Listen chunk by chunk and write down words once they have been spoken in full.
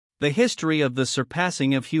The history of the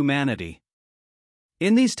surpassing of humanity.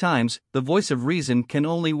 In these times, the voice of reason can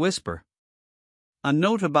only whisper. A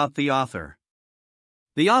note about the author.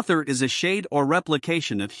 The author is a shade or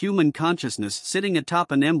replication of human consciousness sitting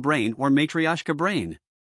atop an M-brain or Matryoshka brain.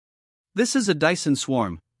 This is a Dyson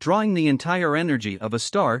swarm, drawing the entire energy of a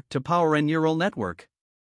star to power a neural network.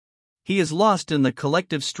 He is lost in the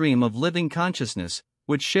collective stream of living consciousness,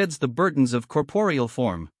 which sheds the burdens of corporeal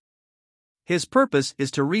form. His purpose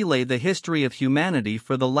is to relay the history of humanity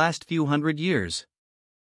for the last few hundred years.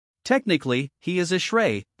 Technically, he is a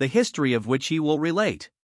Shrey, the history of which he will relate.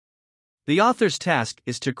 The author's task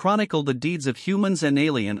is to chronicle the deeds of humans and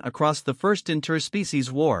alien across the first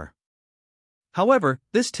interspecies war. However,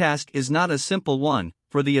 this task is not a simple one,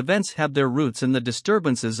 for the events have their roots in the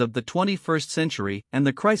disturbances of the 21st century and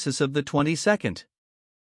the crisis of the 22nd.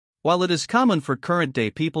 While it is common for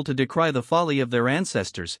current-day people to decry the folly of their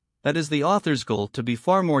ancestors, that is the author's goal, to be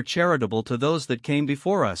far more charitable to those that came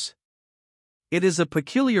before us. It is a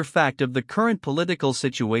peculiar fact of the current political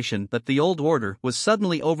situation that the old order was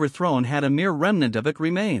suddenly overthrown, had a mere remnant of it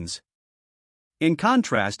remains. In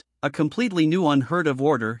contrast, a completely new unheard of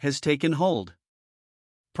order has taken hold.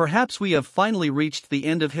 Perhaps we have finally reached the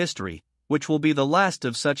end of history, which will be the last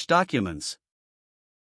of such documents.